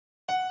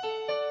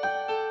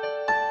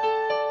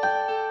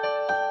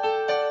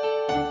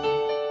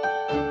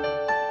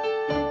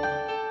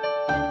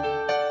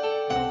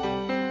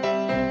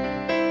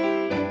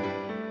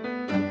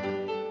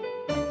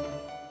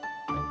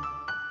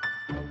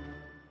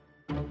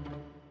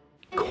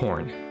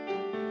Corn.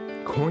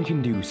 Corn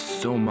can do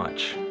so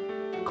much.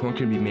 Corn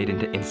can be made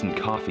into instant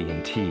coffee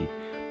and tea,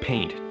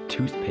 paint,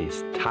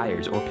 toothpaste,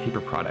 tires, or paper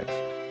products.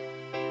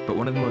 But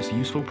one of the most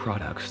useful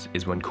products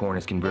is when corn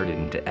is converted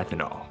into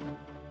ethanol.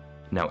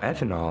 Now,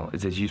 ethanol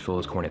is as useful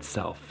as corn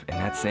itself, and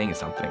that's saying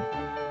something.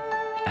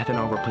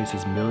 Ethanol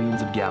replaces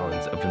millions of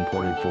gallons of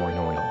imported foreign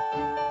oil.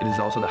 It is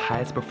also the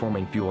highest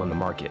performing fuel in the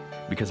market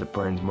because it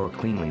burns more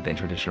cleanly than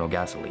traditional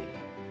gasoline.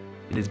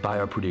 It is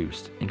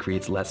bioproduced and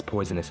creates less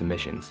poisonous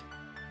emissions.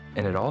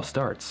 And it all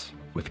starts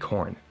with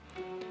corn.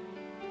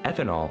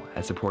 Ethanol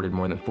has supported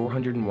more than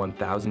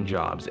 401,000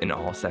 jobs in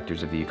all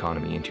sectors of the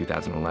economy in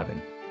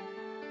 2011.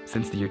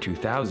 Since the year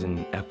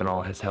 2000,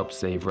 ethanol has helped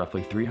save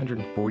roughly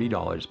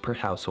 $340 per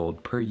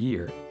household per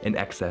year in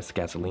excess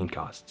gasoline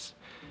costs.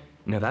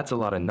 Now that's a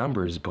lot of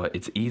numbers, but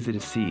it's easy to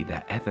see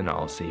that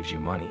ethanol saves you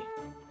money.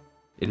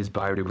 It is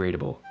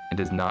biodegradable and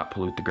does not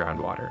pollute the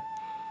groundwater.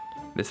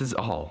 This is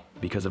all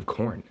because of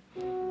corn.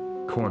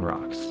 Corn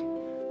rocks.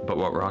 But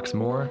what rocks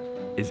more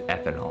is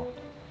ethanol.